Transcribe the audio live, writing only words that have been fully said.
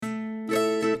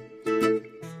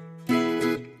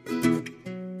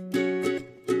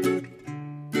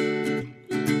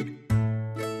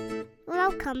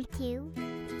Welcome to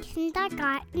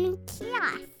Kindergarten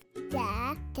Kiosk,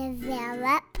 the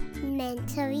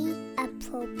developmentally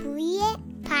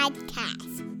appropriate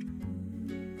podcast.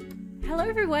 Hello,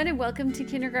 everyone, and welcome to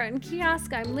Kindergarten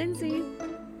Kiosk. I'm Lindsay.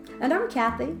 And I'm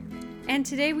Kathy. And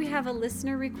today we have a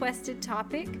listener-requested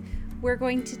topic. We're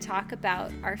going to talk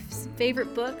about our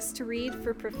favorite books to read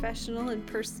for professional and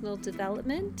personal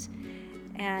development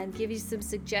and give you some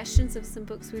suggestions of some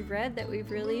books we've read that we've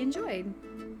really enjoyed.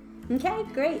 Okay,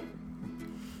 great.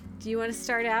 Do you want to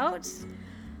start out?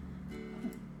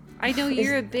 I know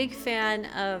you're a big fan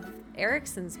of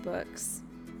Erikson's books.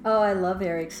 Oh, I love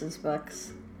Erikson's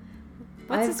books.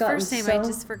 What's his first name? I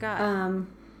just forgot.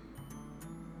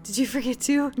 Did you forget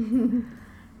too?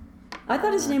 I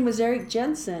thought his name was Eric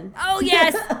Jensen. Oh,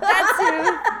 yes, that's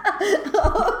who.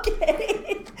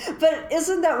 Okay. But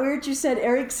isn't that weird? You said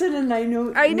Erikson, and I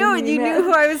know, and you knew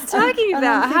who I was talking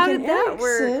about. How did that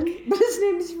Erikson, work? But his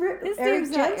name's His name's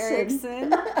not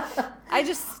Jensen. Erikson. I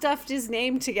just stuffed his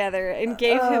name together and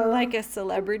gave him like a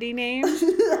celebrity name,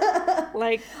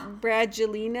 like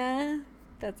Bradgelina.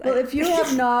 Well, if you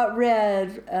have not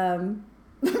read,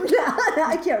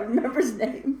 I can't remember his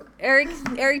name. Eric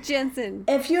Jensen.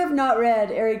 If you have not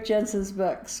read Eric Jensen's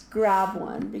books, grab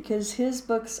one because his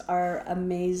books are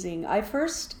amazing. I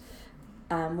first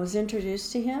was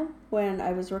introduced to him when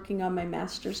I was working on my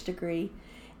master's degree,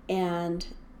 and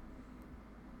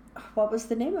what was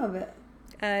the name of it?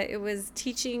 It was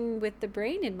Teaching with the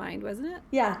Brain in Mind, wasn't it?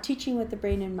 Yeah, Teaching with the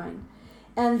Brain in Mind.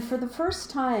 And for the first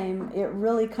time, it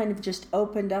really kind of just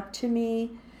opened up to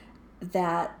me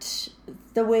that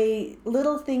the way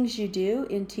little things you do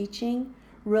in teaching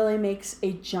really makes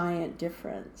a giant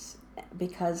difference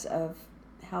because of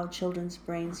how children's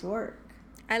brains work.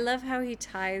 I love how he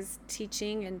ties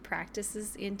teaching and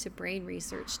practices into brain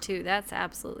research too. That's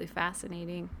absolutely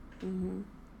fascinating. Mm-hmm.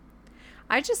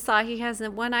 I just saw he has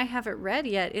one I haven't read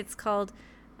yet. It's called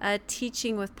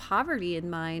Teaching with Poverty in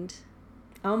Mind.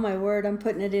 Oh my word, I'm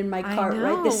putting it in my cart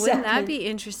right this second. Wouldn't that be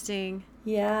interesting?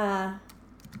 Yeah.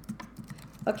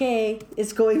 Okay,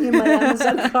 it's going in my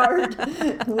Amazon cart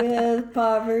with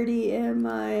poverty in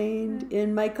mind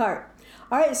in my cart.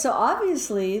 All right, so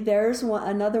obviously there's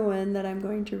another one that I'm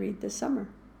going to read this summer.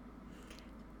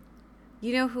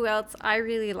 You know who else I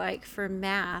really like for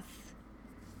math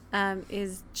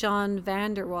is John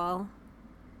Vanderwall.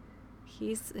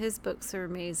 His books are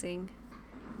amazing.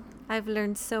 I've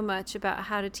learned so much about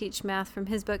how to teach math from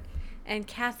his book. And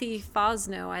Kathy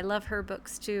Fosno, I love her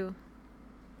books too.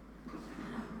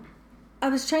 I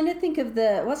was trying to think of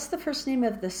what's the first name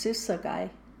of the Sousa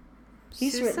guy?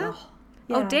 He's Sousa?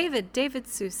 written David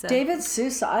Sousa. David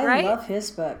Sousa, I love his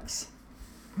books.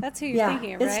 That's who you're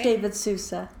thinking of, right? It's David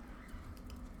Sousa.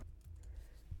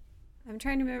 I'm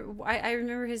trying to remember. I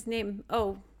remember his name.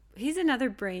 Oh, he's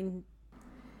another brain.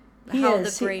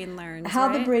 The Brain Learns. How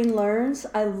right? the Brain Learns.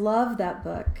 I love that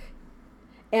book.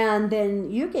 And then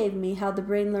you gave me How the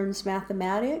Brain Learns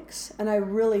Mathematics, and I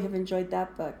really have enjoyed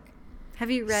that book. Have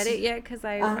you read it yet? Because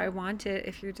I want it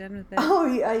if you're done with it. Oh,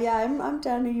 yeah, I'm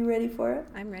done. Are you ready for it?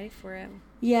 I'm ready for it.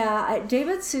 Yeah,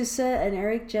 David Sousa and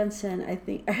Eric Jensen, I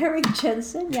think. Eric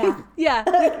Jensen? Yeah.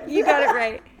 Yeah, you got it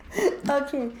right.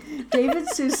 Okay. David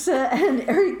Sousa and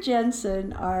Eric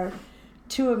Jensen are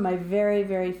two of my very,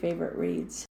 very favorite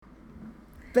reads.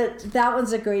 But that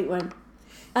one's a great one.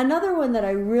 Another one that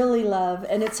I really love,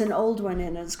 and it's an old one,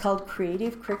 and it's called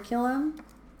Creative Curriculum.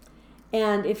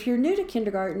 And if you're new to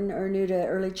kindergarten or new to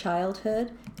early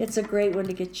childhood, it's a great one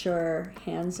to get your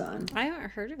hands on. I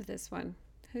haven't heard of this one.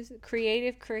 Who's it?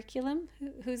 Creative Curriculum?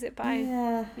 Who's it by?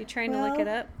 Yeah. You trying to look it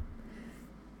up?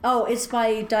 Oh, it's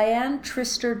by Diane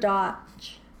Trister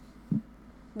Dodge.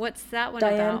 What's that one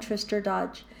Diane about? Trister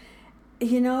Dodge.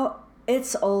 You know,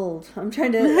 it's old. I'm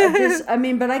trying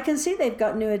to, but I can see they've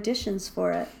got new editions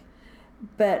for it.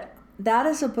 But that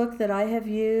is a book that I have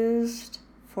used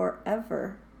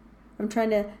forever.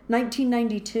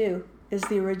 1992 is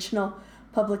the original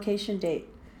publication date.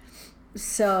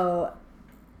 So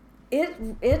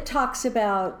it talks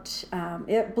about,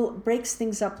 it breaks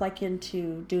things up like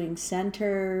into doing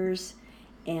centers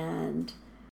and,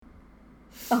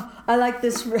 I like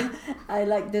this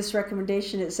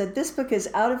recommendation. It said, this book is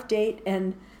out of date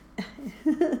and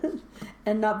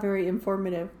not very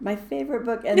informative. My favorite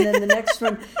book. And then the next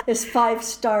one is 5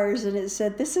 stars. And it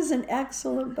said, this is an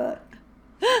excellent book.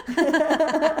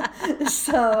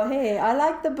 So, hey, I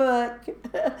like the book.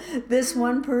 This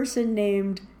one person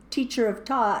named Teacher of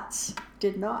Tots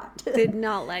did not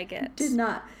like it. Did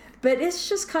not. But it's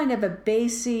just kind of a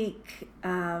basic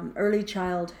early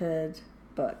childhood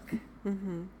book.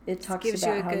 Mm-hmm. It talks gives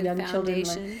you about a how good young children learn.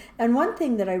 foundation. And one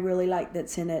thing that I really like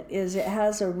that's in it is it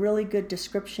has a really good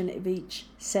description of each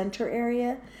center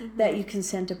area that you can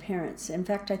send to parents. In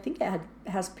fact, I think it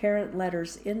has parent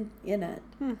letters in it.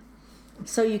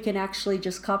 So you can actually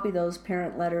just copy those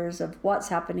parent letters of what's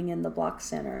happening in the block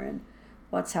center and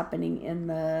what's happening in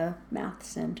the math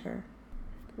center.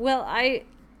 Well,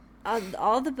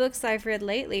 all the books I've read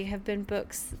lately have been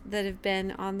books that have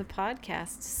been on the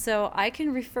podcast. So I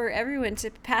can refer everyone to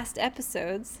past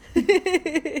episodes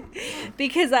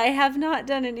because I have not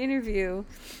done an interview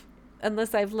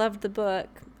unless I've loved the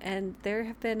book. And there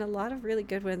have been a lot of really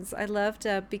good ones. I loved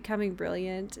Becoming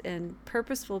Brilliant and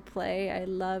Purposeful Play. I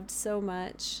loved so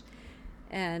much.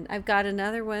 And I've got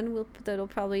another one that'll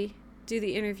probably do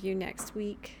the interview next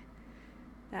week.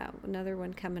 Another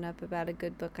one coming up about a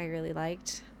good book I really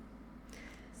liked.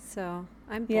 So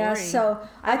I'm boring. Yeah, so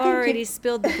I I've think already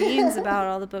spilled the beans about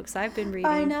all the books I've been reading.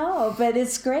 I know, but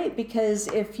it's great because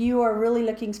if you are really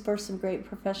looking for some great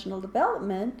professional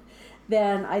development,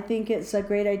 then I think it's a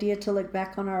great idea to look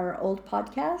back on our old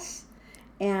podcasts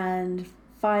and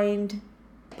find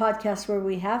podcasts where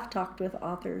we have talked with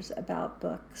authors about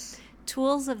books.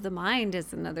 Tools of the Mind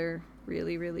is another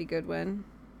really, really good one.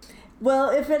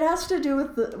 Well, if it has to do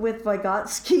with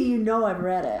Vygotsky, you know I've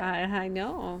read it. I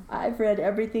know. I've read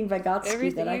everything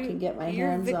Vygotsky that I can get my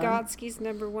hands on. You're Vygotsky's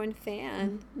 #1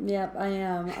 fan. Yep, I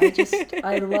am.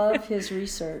 I love his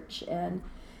research, and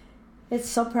it's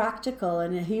so practical,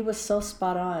 and he was so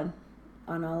spot on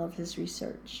all of his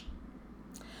research.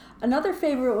 Another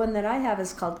favorite one that I have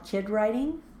is called Kid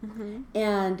Writing,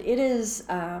 and it is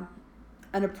an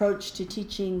approach to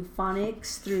teaching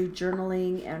phonics through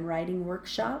journaling and writing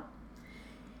workshop.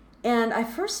 And I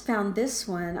first found this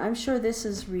one. I'm sure this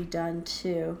is redone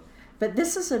too. But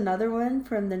this is another one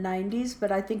from the 90s,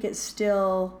 but I think it's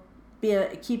still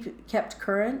kept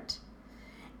current.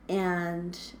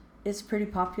 And it's pretty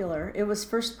popular. It was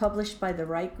first published by the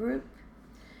Wright Group.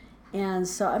 And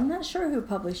so I'm not sure who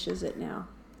publishes it now.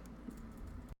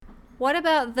 What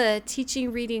about the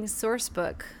Teaching Reading Source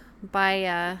Book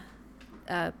by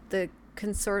the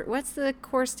consort? What's the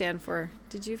core stand for?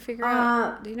 Did you figure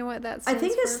out? Do you know what that stands for? I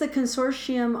think it's the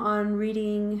Consortium on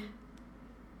Reading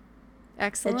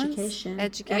Excellence? Education.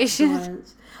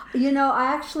 Excellence. You know, I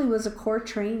actually was a core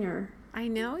trainer. I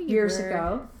know you years were.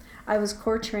 ago. I was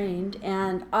core trained,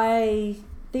 and I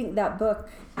think that book,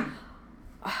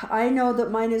 I know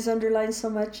that mine is underlined so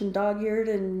much and dog-eared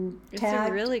and tagged. It's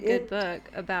a really good book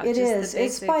about it just is. the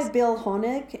basics. It's by Bill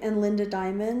Honig and Linda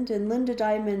Diamond, and Linda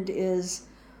Diamond is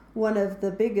one of the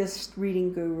biggest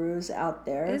reading gurus out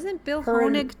there. Isn't Bill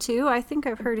Honig too? I think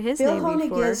I've heard his Bill name Honig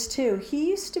before. is too. He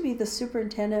used to be the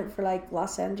superintendent for like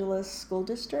Los Angeles School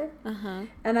District,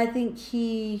 and I think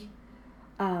he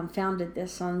founded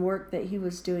this on work that he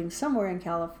was doing somewhere in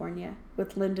California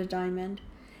with Linda Diamond,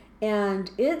 and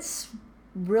it's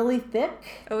really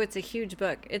thick. Oh, it's a huge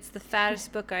book. It's the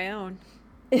fattest book I own.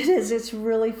 It is. It's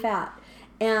really fat,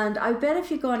 and I bet if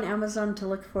you go on Amazon to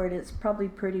look for it, it's probably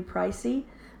pretty pricey.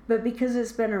 But because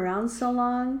it's been around so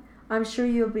long, I'm sure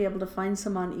you'll be able to find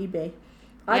some on eBay.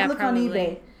 I'd look probably. on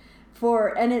eBay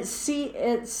and it's.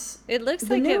 It looks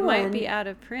like it might be out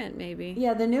of print, maybe.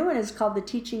 Yeah, the new one is called the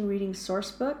Teaching Reading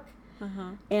Source Book,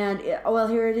 and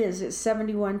here it is. It's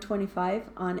 $71.25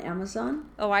 on Amazon.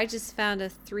 Oh, I just found a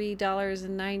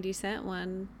 $3.90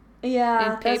 one.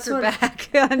 Yeah, in paperback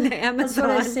on Amazon. That's what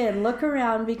I said. Look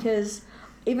around because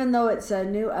even though it's a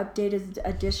new updated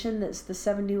edition that's the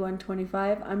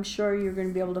 $71.25, I'm sure you're going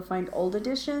to be able to find old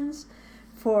editions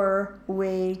for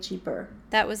way cheaper.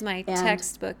 That was my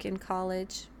textbook in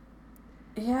college.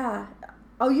 Yeah.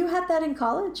 Oh, you had that in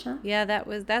college, huh? Yeah,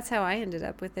 that's how I ended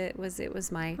up with it. It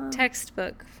was my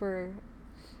textbook for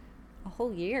a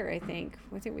whole year, I think.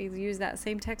 I think we used that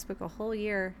same textbook a whole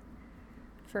year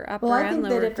for upper and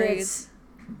lower grades.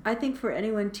 I think for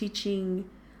anyone teaching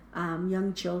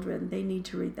young children, they need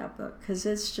to read that book because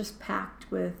it's just packed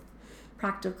with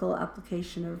practical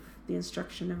application of the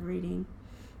instruction of reading.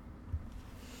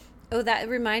 Oh, that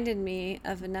reminded me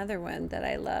of another one that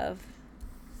I love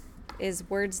is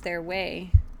Words Their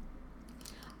Way.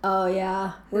 Oh,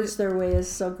 yeah. Words Their Way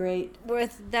is so great.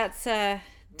 That's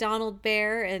Donald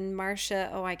Bear and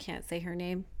Marcia, I can't say her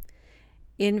name,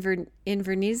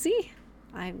 Invernizzi?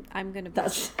 I'm going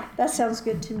to... That sounds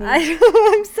good to me.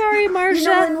 I'm sorry, Marcia. You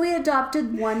know, when we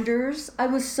adopted Wonders, I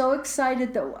was so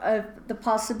excited that the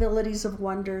possibilities of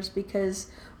Wonders because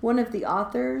one of the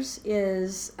authors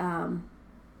is...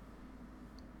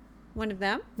 one of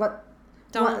them? What?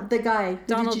 The guy.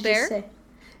 Donald did you Bear? Just say?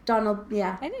 Donald,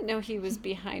 yeah. I didn't know he was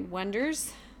behind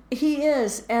Wonders. He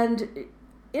is, and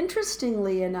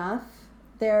interestingly enough,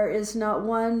 there is not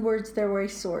one words their way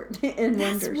sort in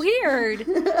That's Wonders. weird.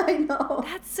 I know.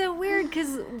 That's so weird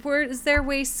because words their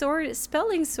way sort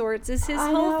spelling sorts is his I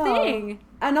whole know. thing.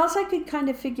 And also I could kind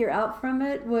of figure out from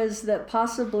it was that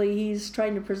possibly he's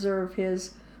trying to preserve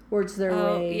his words their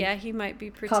way Yeah, he might be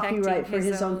protecting copyright for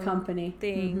his own own company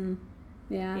thing. Mhm.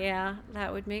 Yeah. Yeah,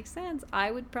 that would make sense.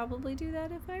 I would probably do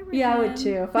that if I were Yeah, I would him.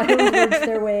 too. If I were words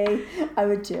their way, I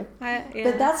would too. Yeah.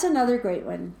 But that's another great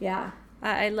one. Yeah.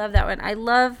 I love that one. I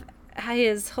love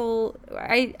his whole.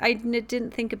 I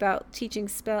didn't think about teaching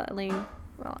spelling.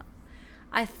 Well,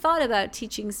 I thought about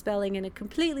teaching spelling in a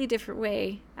completely different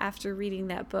way after reading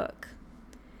that book,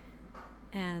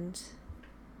 and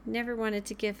never wanted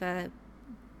to give a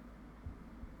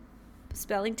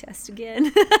spelling test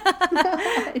again.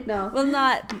 I know. Well,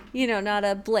 not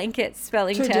a blanket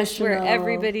spelling test where Traditional,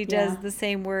 everybody does yeah. the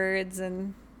same words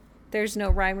and there's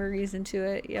no rhyme or reason to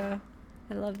it. Yeah,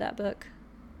 I love that book.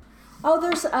 Oh,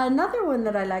 there's another one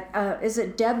that I like. Is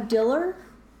it Deb Diller?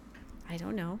 I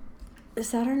don't know. Is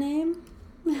that her name?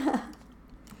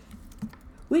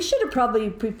 We should have probably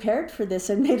prepared for this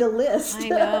and made a list. I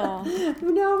know.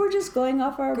 No, we're just going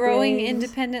off our Growing brains.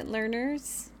 Independent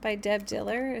Learners by Deb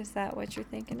Diller. Is that what you're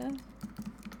thinking of?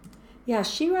 Yeah,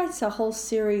 she writes a whole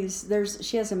series.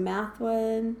 She has a math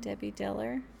one. Debbie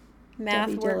Diller. Math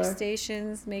Debbie Diller.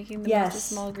 workstations, making them Yes. into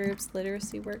small groups,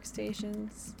 literacy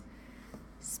workstations,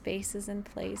 spaces and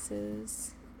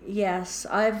places. Yes,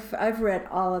 I've read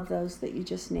all of those that you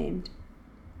just named.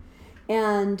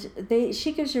 And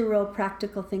she gives you real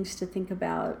practical things to think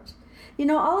about. You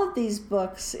know, all of these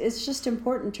books, it's just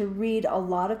important to read a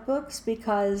lot of books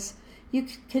because you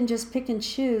can just pick and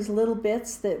choose little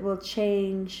bits that will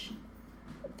change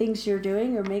things you're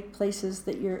doing or make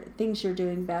things you're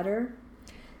doing better.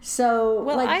 So,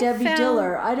 Well, like I Debbie found-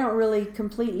 Diller, I don't really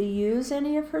completely use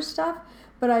any of her stuff,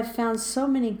 but I've found so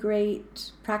many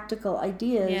great practical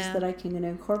ideas Yeah. that I can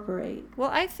incorporate. Well,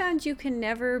 I found you can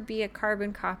never be a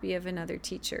carbon copy of another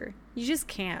teacher. You just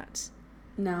can't.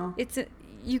 No.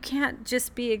 You can't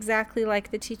just be exactly like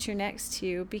the teacher next to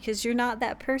you because you're not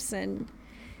that person.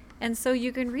 And so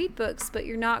you can read books, but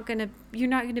you're not gonna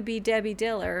be Debbie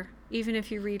Diller, even if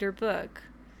you read her book.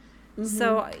 Mm-hmm.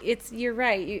 So you're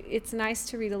right. It's nice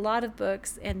to read a lot of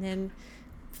books and then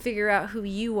figure out who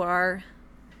you are.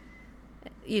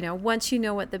 Once you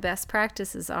know what the best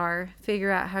practices are,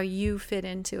 figure out how you fit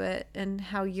into it and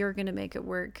how you're going to make it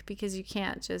work because you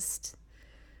can't just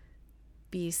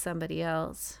be somebody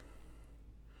else.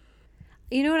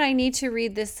 You know what I need to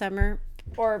read this summer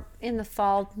or in the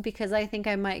fall because I think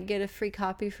I might get a free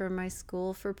copy from my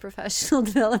school for professional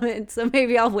development, so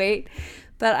maybe I'll wait.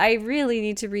 But I really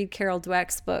need to read Carol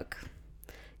Dweck's book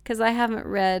because I haven't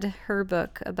read her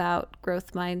book about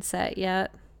growth mindset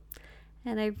yet.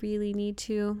 And I really need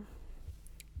to.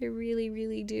 I really,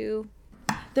 really do.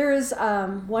 There is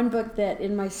one book that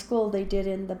in my school they did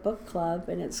in the book club,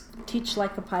 and it's Teach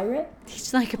Like a Pirate.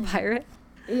 Teach Like a Pirate.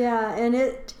 Yeah,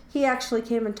 and he actually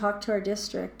came and talked to our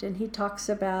district, and he talks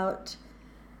about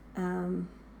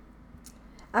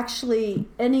actually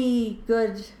any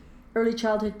good early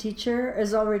childhood teacher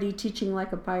is already teaching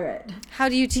like a pirate. How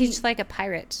do you teach like a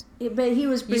pirate? But he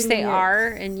was You bringing say it- R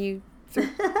and you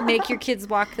make your kids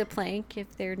walk the plank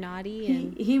if they're naughty.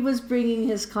 And He was bringing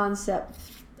his concept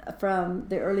from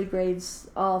the early grades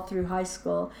all through high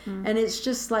school, and it's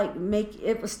just like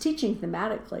it was teaching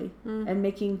thematically and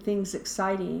making things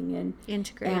exciting and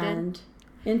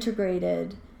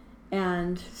integrated,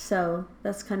 and so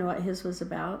that's kind of what his was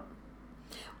about.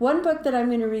 One book that I'm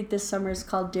going to read this summer is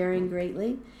called Daring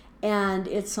Greatly, and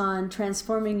it's on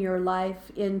transforming your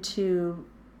life into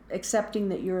accepting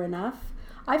that you're enough.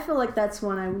 I feel like that's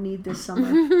one I need this summer.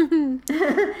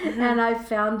 And I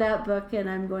found that book and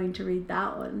I'm going to read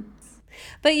that one.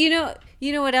 But you know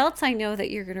what else I know that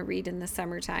you're going to read in the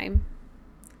summertime?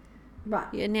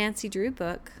 Right. A Nancy Drew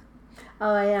book.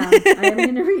 Oh, I am. I am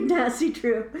going to read Nancy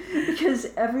Drew because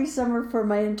every summer for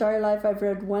my entire life I've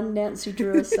read one Nancy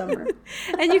Drew a summer.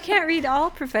 And you can't read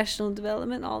all professional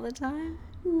development all the time.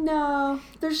 No,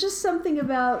 there's just something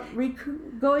about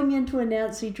going into a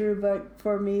Nancy Drew book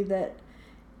for me that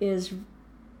is...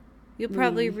 You'll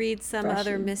probably read some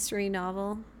other refreshing. mystery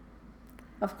novel.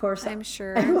 Of course, I'm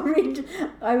sure.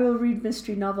 I will read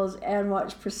mystery novels and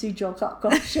watch procedural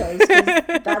cop shows.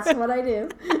 'Cause that's what I do.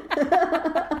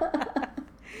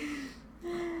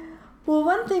 Well,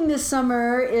 one thing this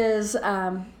summer is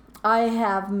I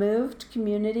have moved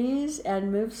communities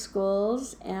and moved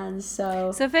schools, and so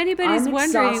if anybody's I'm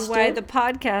wondering why exhausted. the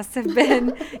podcasts have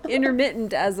been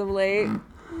intermittent as of late,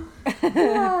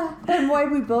 And why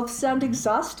we both sound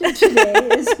exhausted today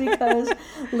is because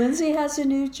Lindsay has a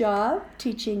new job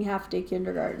teaching half-day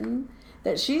kindergarten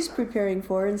that she's preparing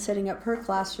for and setting up her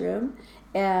classroom.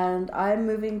 And I'm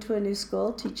moving to a new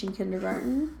school teaching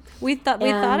kindergarten. We thought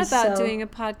about doing a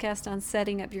podcast on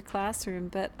setting up your classroom,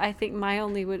 but I think my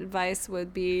only advice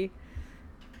would be,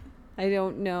 I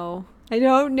don't know. I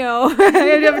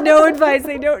have no advice.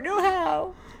 I don't know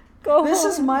how. This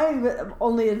is my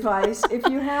only advice. If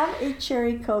you have a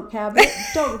cherry Coke habit,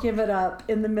 don't give it up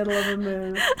in the middle of a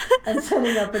move and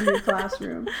setting up a new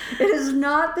classroom. It is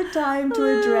not the time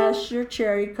to address your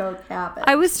cherry Coke habit.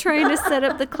 I was trying to set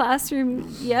up the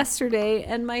classroom yesterday,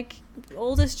 and my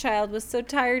oldest child was so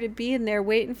tired of being there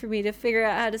waiting for me to figure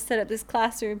out how to set up this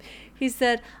classroom. He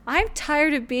said, "I'm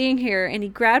tired of being here," and he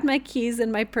grabbed my keys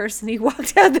and my purse and he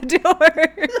walked out the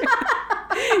door.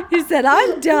 He said,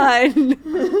 "I'm done.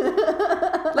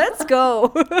 Let's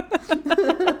go."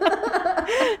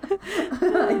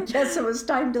 I guess it was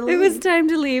time to leave. It was time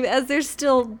to leave, as there's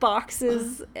still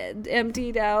boxes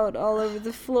emptied out all over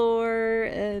the floor,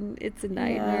 and it's a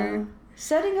nightmare. Yeah.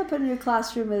 Setting up a new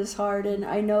classroom is hard, and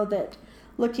I know that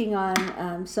looking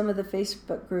on some of the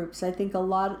Facebook groups, I think a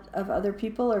lot of other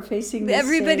people are facing the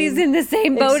Everybody's same in the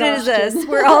same boat exhaustion. as us.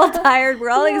 We're all tired.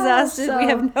 We're all exhausted. So we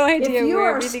have no idea if you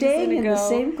where are everything's staying going in to go. the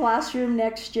same classroom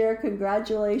next year,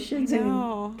 congratulations,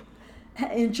 and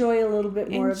enjoy a little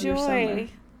bit more of your summer.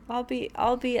 I'll be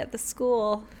at the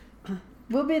school.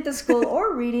 We'll be at the school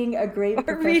or reading a great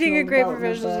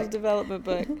professional development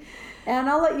book. And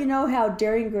I'll let you know how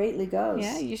Daring Greatly goes.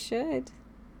 Yeah, you should.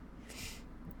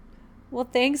 Well,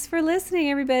 thanks for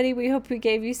listening, everybody. We hope we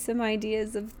gave you some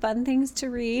ideas of fun things to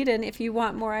read. And if you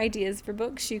want more ideas for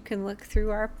books, you can look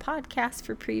through our podcast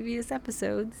for previous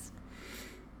episodes.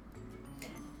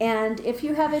 And if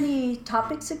you have any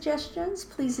topic suggestions,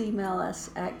 please email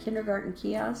us at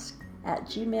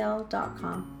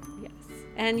kindergartenkiosk@gmail.com. Yes.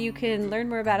 And you can learn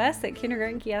more about us at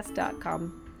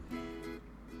kindergartenkiosk.com.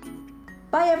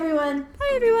 Bye, everyone.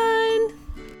 Bye, everyone.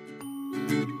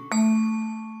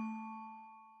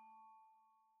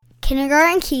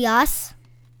 Kindergarten Kiosk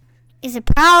is a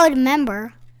proud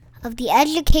member of the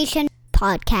Education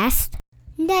Podcast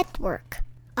Network,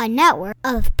 a network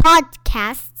of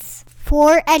podcasts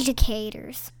for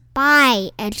educators by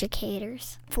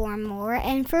educators. For more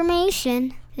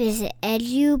information, visit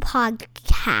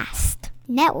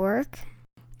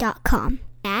edupodcastnetwork.com.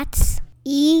 That's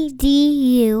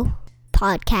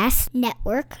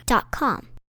edupodcastnetwork.com.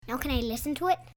 Now can I listen to it?